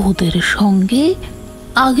 ওদের সঙ্গে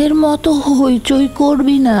আগের মতো হইচই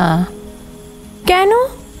করবি না। কেন?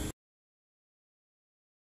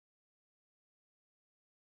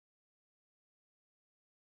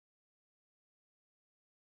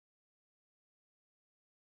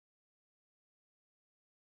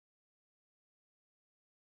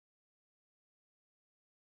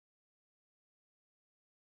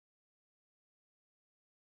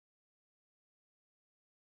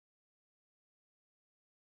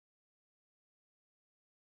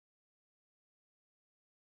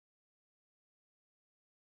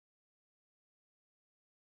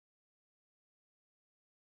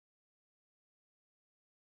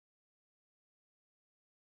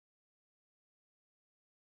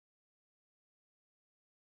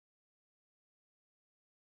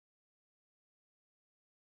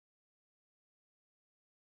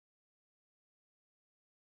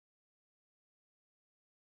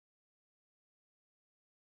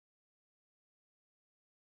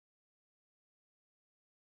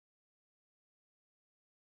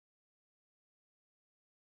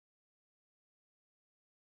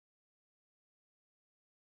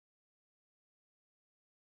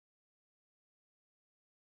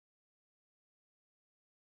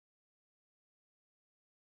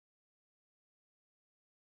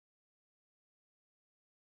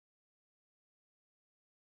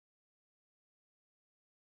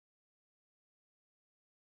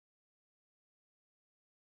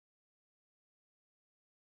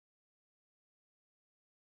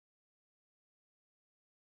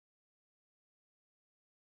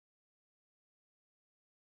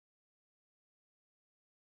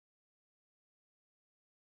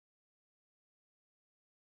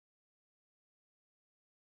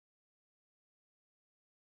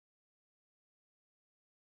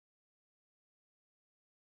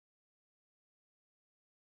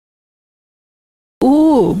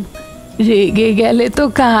 রেগে গেলে তো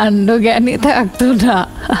কাণ্ড জ্ঞানে থাকতো না,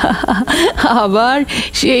 আবার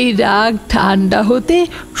সেই রাগ ঠান্ডা হতে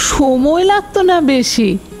সময় লাগতো না বেশি।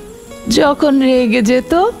 যখন রেগে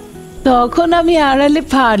যেত তখন আমি আড়ালে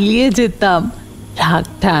পালিয়ে যেতাম, রাগ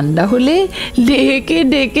ঠান্ডা হলে ডেকে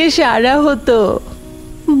ডেকে সারা হতো।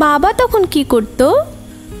 বাবা তখন কি করতো?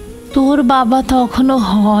 তোর বাবা তখনও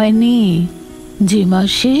হয়নি। যে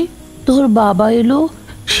মাসে তোর বাবা এলো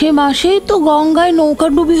সে মাসেই তো গঙ্গায়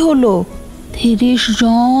নৌকাডুবি হলো, 30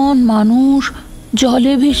 জন মানুষ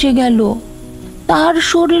জলে ভেসে গেল। তার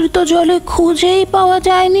শরীর তো জলে খুঁজেই পাওয়া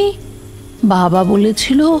যায়নি। বাবা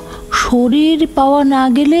বলেছিল শরীর পাওয়া না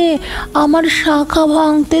গেলে আমার শাখা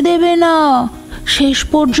ভাঙতে দেবে না। শেষ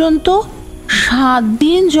পর্যন্ত 7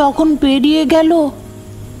 দিন যখন পেরিয়ে গেল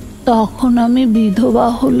তখন আমি বিধবা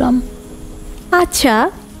হলাম। আচ্ছা,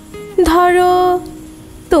 ধরো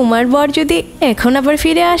তোমার বর যদি এখন আবার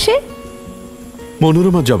ফিরে আসে?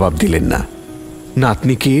 মনোরমা জবাব দিলেন না।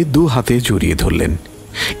 নাতনিকে 2 হাতে জড়িয়ে ধরলেন।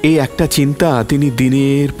 এই একটা চিন্তা তিনি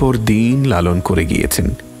দিনের পর দিন লালন করে গিয়েছেন।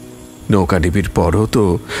 নৌকাডুবির পরও তো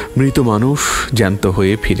মৃত মানুষ জ্যান্ত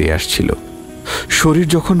হয়ে ফিরে আসছিল। শরীর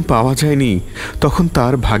যখন পাওয়া যায়নি তখন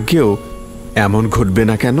তার ভাগ্যেও এমন ঘটবে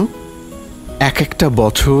না কেন? এক একটা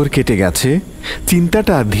বছর কেটে গেছে,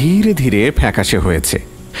 চিন্তাটা ধীরে ধীরে ফ্যাকাশে হয়েছে।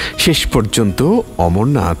 শেষ পর্যন্ত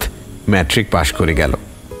অমরনাথ ম্যাট্রিক পাশ করে গেল।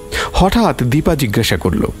 হঠাৎ দীপা জিজ্ঞাসা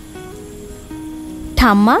করল,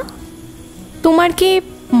 ঠাম্মা, তোমার কি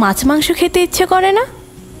মাছ মাংস খেতে ইচ্ছে করে না?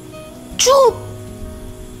 চুপ!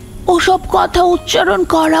 ওসব কথা উচ্চারণ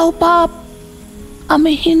করাও পাপ।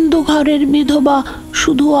 আমি হিন্দু ঘরের বিধবা,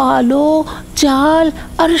 শুধু আলো, চাল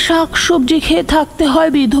আর শাকসবজি খেয়ে থাকতে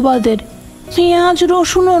হয় বিধবাদের, পেঁয়াজ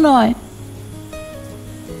রসুনও নয়।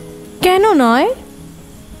 কেন নয়?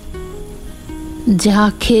 যা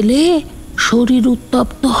খেলে শরীর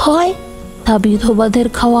উত্তপ্ত হয় তা বিধবাদের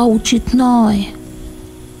খাওয়া উচিত নয়।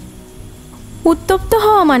 উত্তপ্ত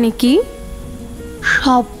হওয়া মানে কি?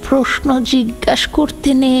 সব প্রশ্ন জিজ্ঞাসা করতে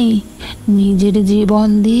নেই, নিজের জীবন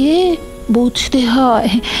দিয়ে বুঝতে হয়।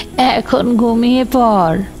 এখন ঘুমিয়ে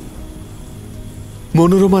পড়।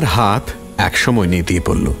 মনোরমার হাত একসময় নেতিয়ে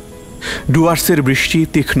পড়ল। ডুয়ার্সের বৃষ্টি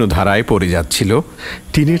তীক্ষ্ণ ধারায় পড়ে যাচ্ছিল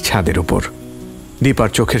টিনের ছাদের উপর। দীপার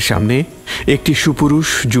চোখের সামনে একটি সুপুরুষ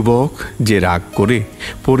যুবক যে রাগ করে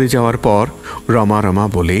পড়ে যাওয়ার পর রমা রমা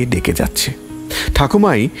বলে ডেকে যাচ্ছে।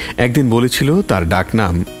 ঠাকুমাই একদিন বলেছিল তার ডাক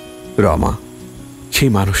নাম রমা।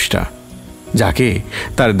 সেই মানুষটা, যাকে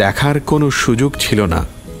তার দেখার কোনো সুযোগ ছিল না,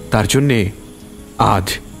 তার জন্যে আজ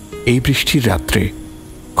এই বৃষ্টির রাত্রে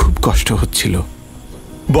খুব কষ্ট হচ্ছিল।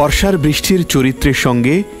 বর্ষার বৃষ্টির চরিত্রের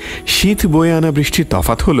সঙ্গে শীত বয়ে আনা বৃষ্টির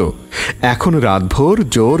তফাৎ হলো, এখন রাতভর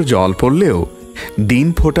জোর জল পড়লেও দিন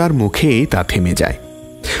ফোটার মুখেই তা থেমে যায়।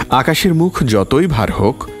 আকাশের মুখ যতই ভার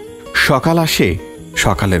হোক, সকাল আসে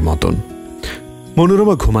সকালের মতন।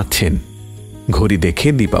 মনোরমা ঘুমাচ্ছেন। ঘড়ি দেখে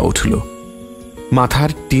দীপা উঠল।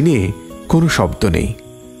 মাথার টিনে কোনো শব্দ নেই,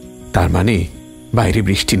 তার মানে বাইরে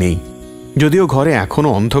বৃষ্টি নেই, যদিও ঘরে এখনো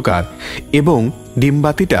অন্ধকার এবং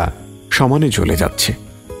ডিমবাতিটা সমানে জ্বলে যাচ্ছে।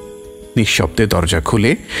 নিঃশব্দে দরজা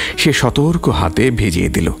খুলে সে সতর্ক হাতে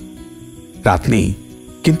ভিজিয়ে দিল। রাত নেই,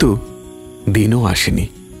 কিন্তু দিনও আসেনি।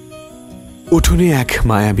 উঠোনে এক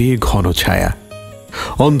মায়াবী ঘন ছায়া।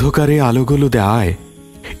 অন্ধকারে আলোগুলো দেয়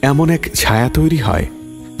এমন এক ছায়া তৈরি হয়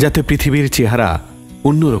যাতে পৃথিবীর চেহারা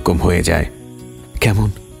অন্যরকম হয়ে যায়, কেমন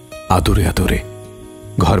আদরে আদরে।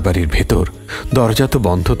 ঘরবাড়ির ভেতর দরজা তো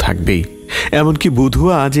বন্ধ থাকবেই, এমনকি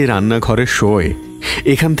বুধুয়া যে রান্নাঘরে শোয়,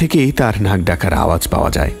 এখান থেকেই তার নাক ডাকার আওয়াজ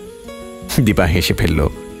পাওয়া যায়। দীপা হেসে ফেলল।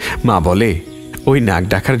 মা বলে, ওই নাক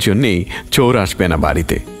ডাকার জন্যেই চোর আসবে না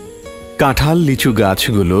বাড়িতে। কাঁঠাল লিচু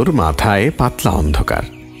গাছগুলোর মাথায় পাতলা অন্ধকার,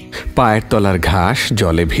 পায়ের তলার ঘাস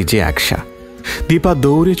জলে ভিজে একসা। দীপা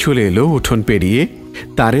দৌড়ে চলে এলো উঠোন পেরিয়ে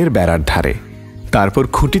তারের বেড়ার ধারে। তারপর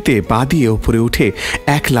খুঁটিতে পা দিয়ে ওপরে উঠে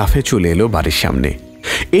এক লাফে চলে এলো বাড়ির সামনে।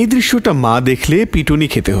 এই দৃশ্যটা মা দেখলে পিটুনি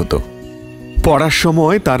খেতে হতো। পড়ার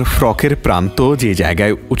সময় তার ফ্রকের প্রান্ত যে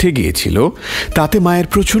জায়গায় উঠে গিয়েছিল তাতে মায়ের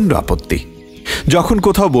প্রচণ্ড আপত্তি। যখন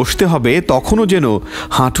কোথাও বসতে হবে তখনও যেন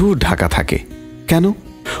হাঁটু ঢাকা থাকে। কেন?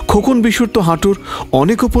 খোকন বিশুর তো হাঁটুর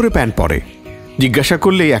অনেক উপরে প্যান্ট পরে। জিজ্ঞাসা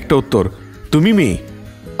করলেই একটা উত্তর, তুমি মেয়ে।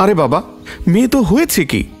 আরে বাবা, মেয়ে তো হয়েছে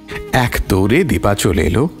কি? এক দৌড়ে দীপা চলে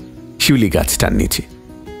এলো শিউলি গাছটার নিচে।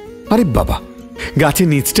 আরে বাবা, গাছের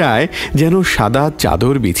নিচটায় যেন সাদা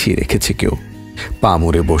চাদর বিছিয়ে রেখেছে কেউ। পা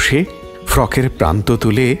মুড়ে বসে ফ্রকের প্রান্ত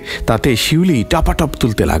তুলে তাতে শিউলি টাপাটপ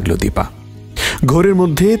তুলতে লাগলো দীপা। ঘরের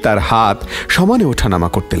মধ্যে তার হাত সমানে ওঠানামা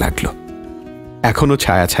করতে লাগলো। এখনো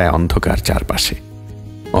ছায়া ছায়া অন্ধকার চারপাশে,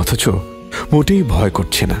 অথচ মোটেই ভয়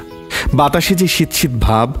করছে না। বাতাসে যে শীত শীত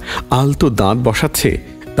ভাব আলতো দাঁত বসাচ্ছে,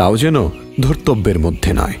 তাও যেন ধর্তব্যের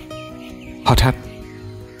মধ্যে নয়। হঠাৎ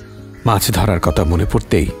মাছ ধরার কথা মনে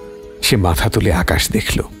পড়তেই সে মাথা তুলে আকাশ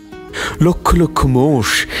দেখল। লক্ষ লক্ষ মোষ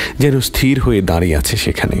যেন স্থির হয়ে দাঁড়িয়ে আছে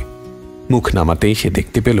সেখানে। মুখ নামাতেই সে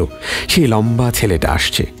দেখতে পেল সেই লম্বা ছেলেটা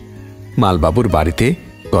আসছে। মালবাবুর বাড়িতে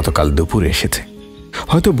গতকাল দুপুর এসেছে,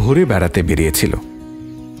 হয়তো ভোরে বেড়াতে বেরিয়েছিল।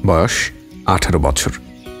 বয়স 18 বছর,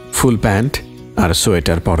 ফুল প্যান্ট আর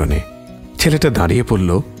সোয়েটার পরনে। ছেলেটা দাঁড়িয়ে পড়ল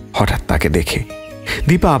হঠাৎ তাকে দেখে।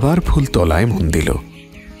 দীপা আবার ফুল তলায় মন দিল।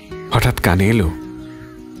 হঠাৎ কানে এলো,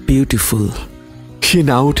 বিউটিফুল। সে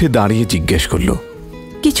না উঠে দাঁড়িয়ে জিজ্ঞেস করল,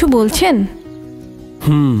 কিছু বলছেন?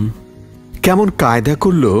 কেমন কায়দা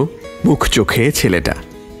করল মুখ চোখে ছেলেটা।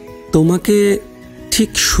 তোমাকে ঠিক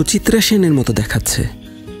সুচিত্রা সেনের মতো দেখাচ্ছে।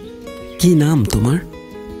 কি নাম তোমার?